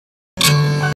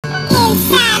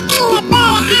Inside peanut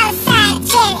butter, outside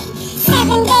jelly.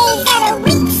 7 days of the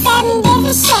week, 7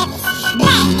 different Chevys.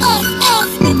 Black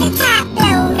SS with the top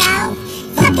blowed off.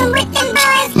 Fucking with them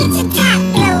boys, get your top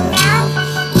blowed off.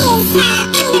 Inside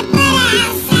peanut butter,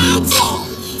 outside jelly.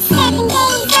 7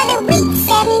 days of the week,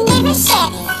 7 different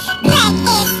Chevys. Black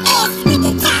SS with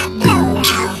the top blowed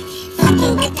off.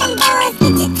 Fucking with them boys,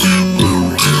 get your top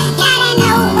blowed off. Gotta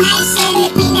know white Chevy,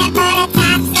 peanut butter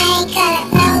top, same color.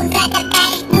 Flows like a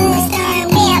backwoods storm,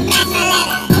 real match my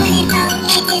leather. 24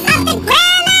 inches off the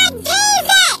ground like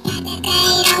Jesus. Got the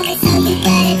thing on it, so you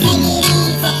better take it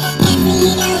easy. If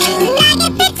you don't do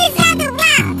knocking pictures off the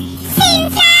wall. Sitting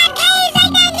sideways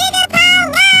like that nigga Paul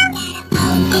Wall.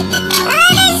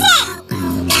 All this shit.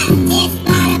 Just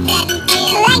bought a button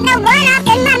feel like the one off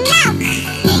in my mouth.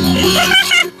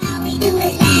 All we do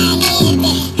is ride in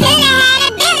it. Coulda had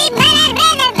a Billy, but I'd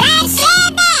rather ride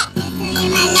Chevy. In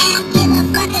my lap, give a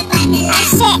fuck about the life. Oh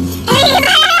shit.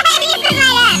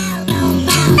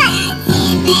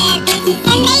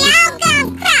 And they all gon'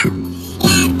 crawl.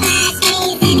 Got 5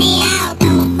 strings and they all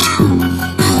gon' fall.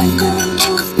 Old school,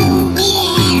 new school, we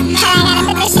done had 'em all. I gotta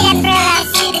put this shit up for real.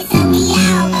 Chevy, so we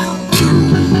all gon' fall.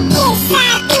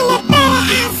 Inside peanut butter,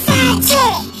 outside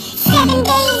jelly. 7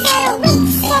 days of the week,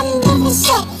 7 different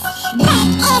Chevys. Black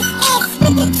SS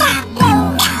with the top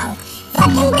blowed off.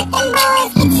 Fucking with them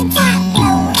boys, get your top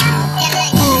blowed off.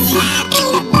 Inside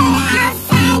peanut butter,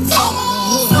 outside jelly.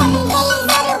 7 days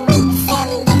of the week,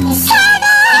 7 different Chevys.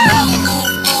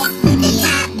 With the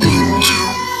top blowed off.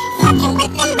 Fucking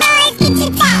with them boys, get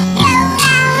your top blowed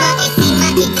off.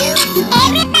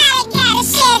 Everybody got a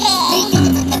Chevy.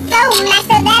 The flow nice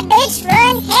so that bitch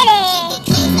run heavy.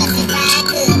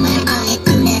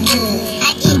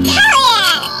 Hell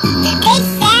yeah, that bitch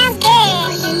sounds good.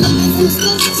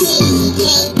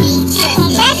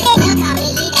 Trust it.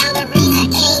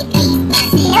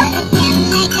 Nope.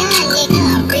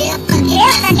 Real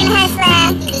fucking hustler.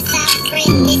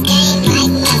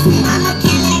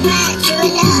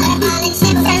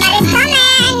 Somebody's coming.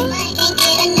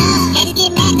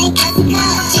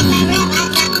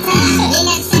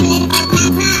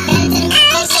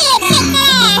 Oh shit, kick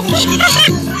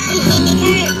ass.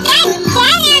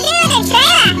 Daniel, do the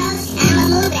trailer.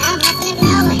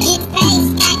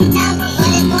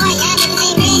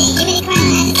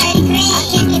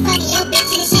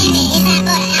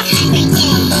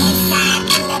 Inside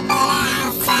peanut butter,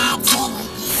 outside jelly.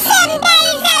 7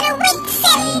 days of the week,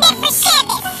 7 different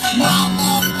Chevys. Black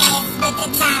SS with the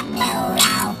top blowed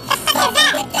off.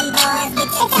 Fucking with them boys, get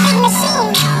your top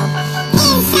blowed off.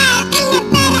 Inside peanut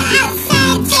butter,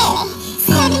 outside jelly.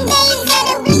 7 days of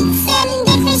the week, 7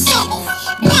 different Chevys.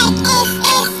 Black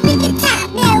SS with the top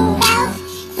blowed off.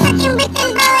 Fucking with them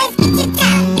boys, get your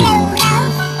top blowed off.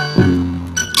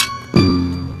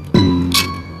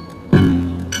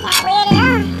 Got weirded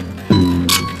on.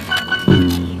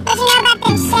 What you know about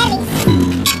them Chevys?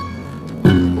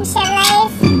 Them Chevrolet